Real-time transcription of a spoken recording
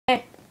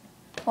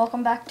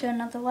welcome back to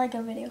another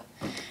LEGO video.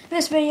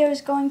 This video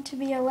is going to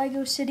be a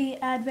LEGO City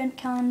Advent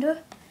Calendar.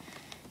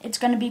 It's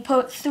going to be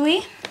part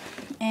 3,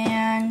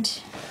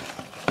 and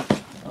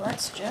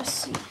let's just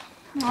see.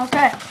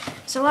 Okay,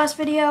 so last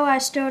video I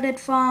started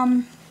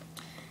from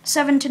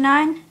 7 to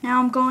 9,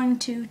 now I'm going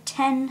to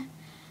 10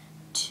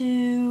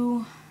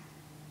 to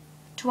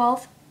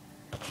 12.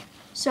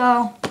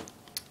 So,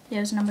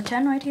 here's number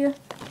 10 right here,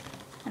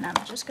 and I'm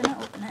just going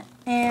to open it,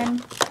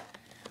 and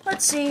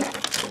let's see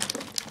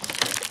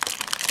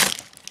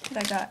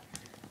what I got.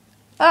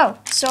 Oh,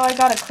 so I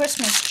got a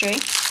Christmas tree.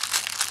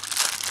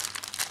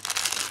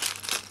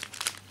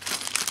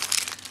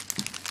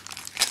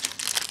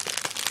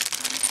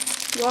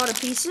 A lot of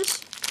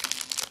pieces.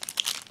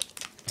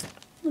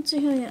 Let's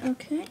see how you,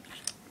 okay.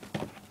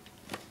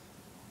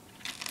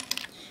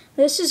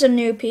 This is a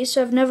new piece.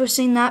 I've never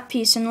seen that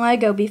piece in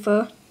LEGO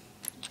before.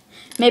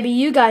 Maybe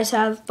you guys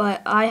have,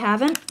 but I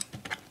haven't.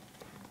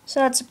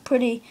 So that's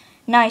pretty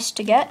nice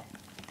to get.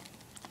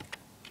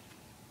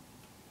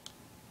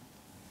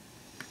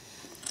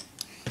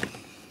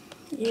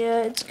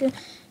 Yeah, it's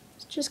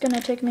just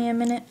gonna take me a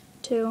minute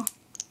to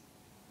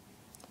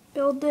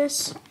build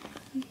this.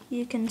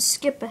 You can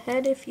skip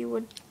ahead if you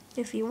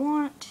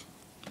want.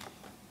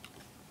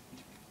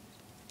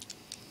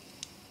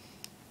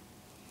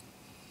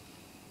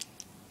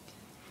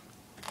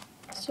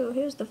 So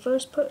here's the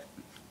first part.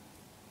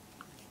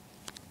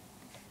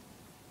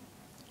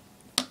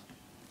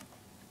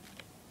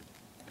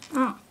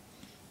 Oh.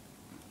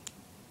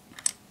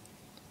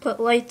 Put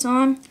lights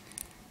on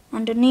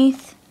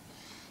underneath.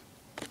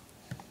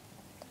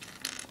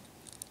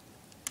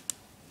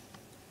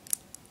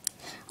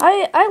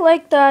 I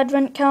like the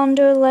Advent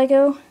Calendar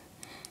LEGO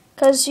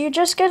because you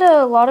just get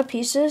a lot of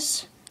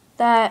pieces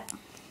that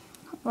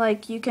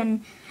like you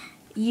can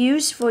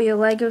use for your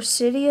LEGO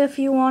City if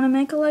you want to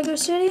make a LEGO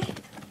City.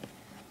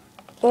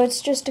 Or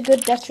it's just a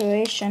good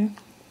decoration.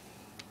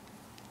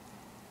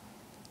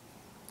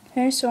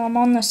 Okay, so I'm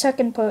on the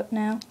second part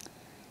now.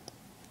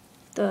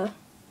 The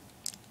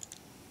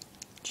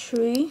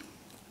tree.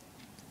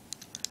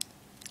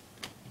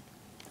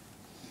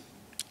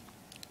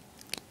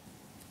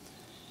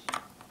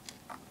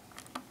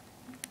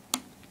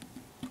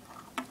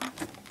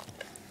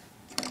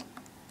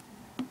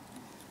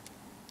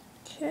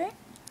 Okay,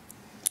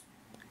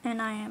 and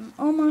I am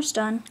almost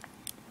done.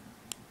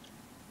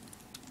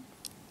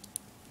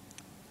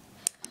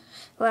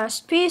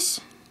 Last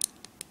piece.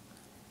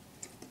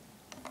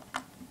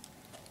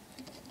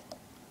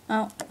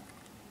 Oh.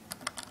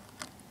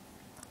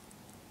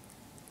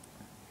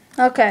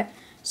 Okay,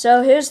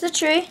 so here's the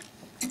tree.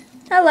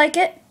 I like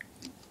it.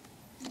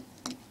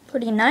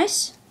 Pretty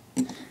nice.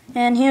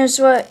 And here's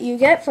what you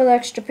get for the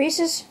extra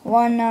pieces.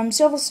 One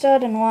silver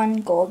stud and one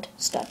gold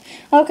stud.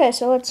 Okay,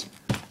 so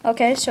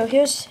so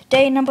here's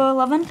day number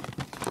 11.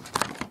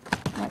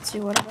 Let's see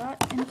what I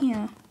got in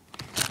here.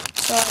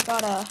 So I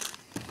got a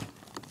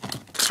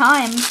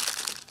time.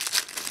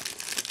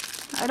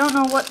 I don't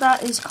know what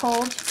that is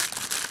called.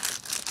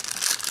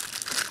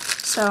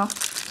 So,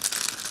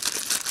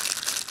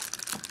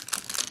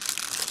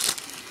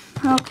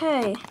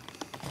 okay.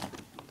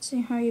 Let's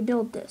see how you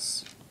build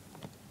this.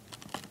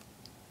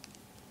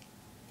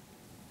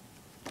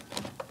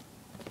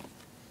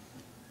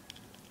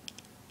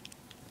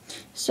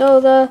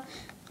 So the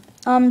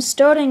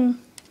starting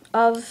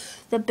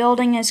of the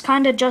building is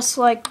kind of just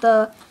like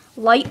the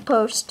light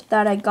post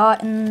that I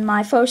got in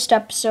my first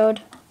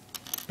episode.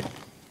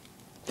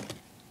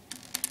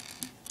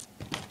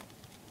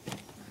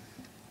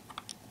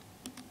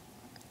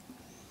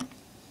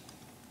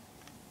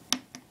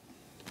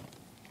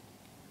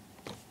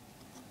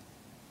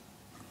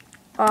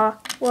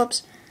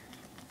 Whoops.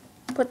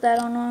 Put that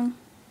on wrong.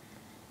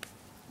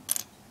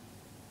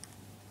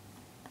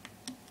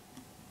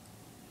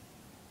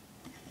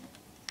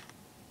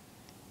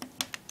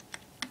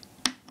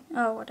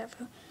 Oh,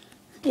 whatever.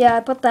 Yeah, I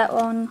put that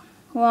on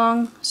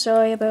wrong.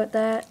 Sorry about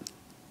that.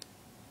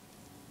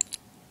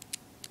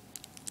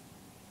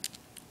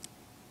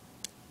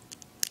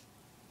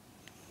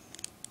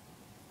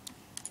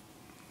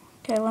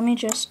 Okay, let me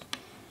just...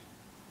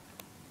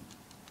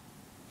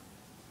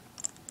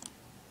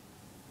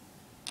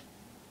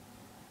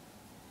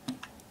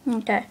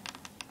 Okay.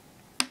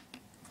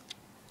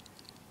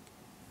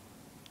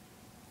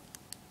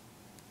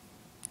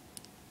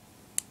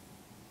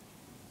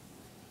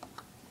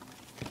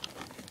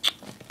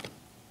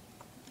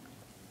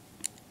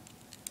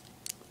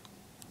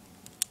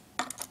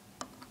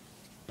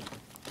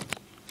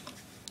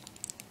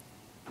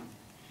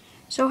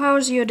 So how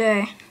was your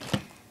day?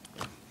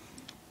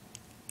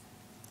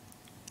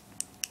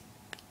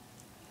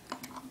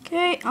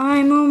 Okay,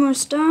 I'm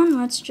almost done.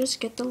 Let's just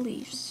get the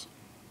leaves.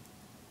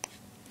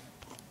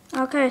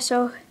 Okay,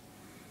 so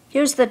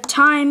here's the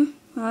time.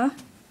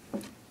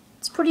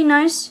 It's pretty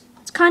nice.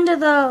 It's kind of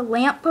the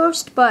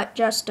lamppost, but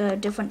just a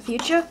different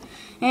feature.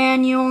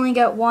 And you only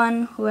get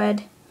one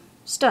red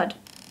stud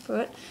for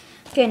it.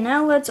 Okay,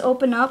 now let's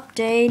open up.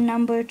 Day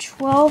number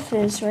 12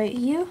 is right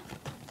here.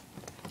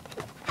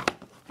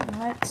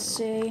 Let's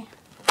see.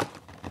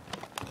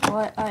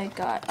 what I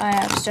got. I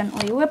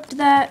accidentally whipped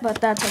that, but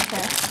that's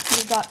okay.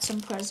 We got some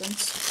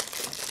presents.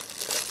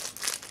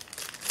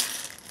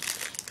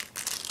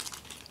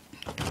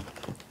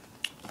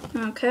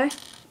 Okay.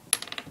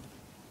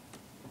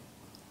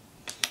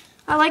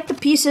 I like the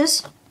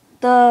pieces.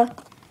 The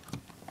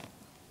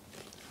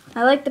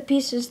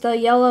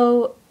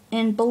yellow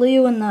and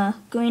blue and the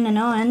green and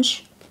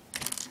orange.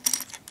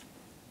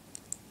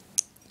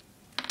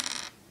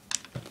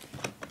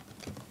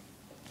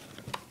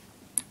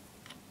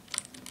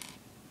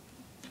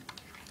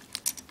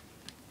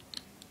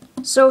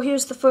 So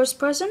here's the first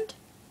present.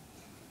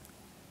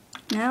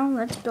 Now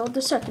let's build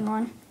the second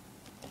one.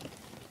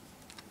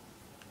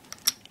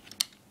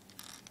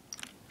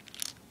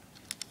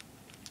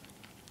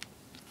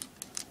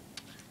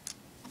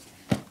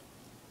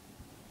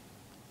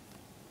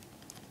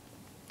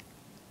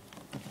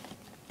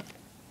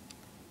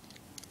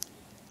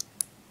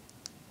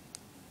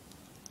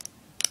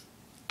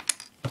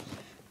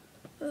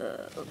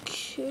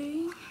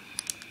 Okay.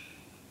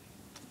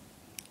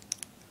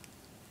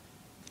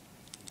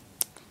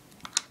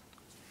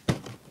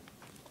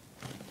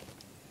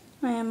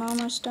 I am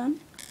almost done.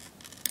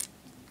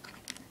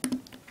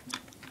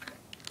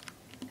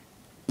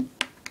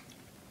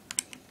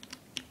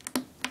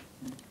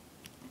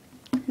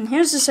 And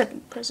here's the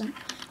second present.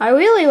 I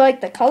really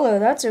like the color.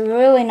 That's a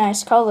really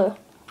nice color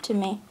to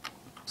me.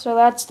 So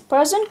that's the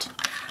present.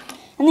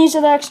 And these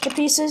are the extra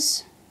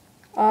pieces.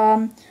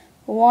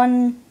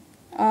 One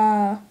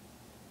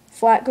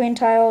flat green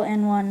tile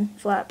and one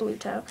flat blue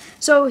tile.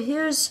 So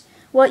here's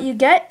what you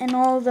get in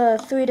all the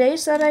 3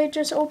 days that I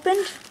just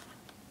opened.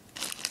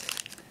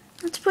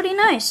 That's pretty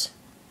nice.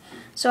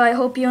 So I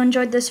hope you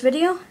enjoyed this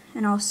video,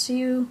 and I'll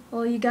see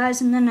all you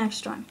guys in the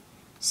next one.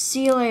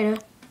 See you later.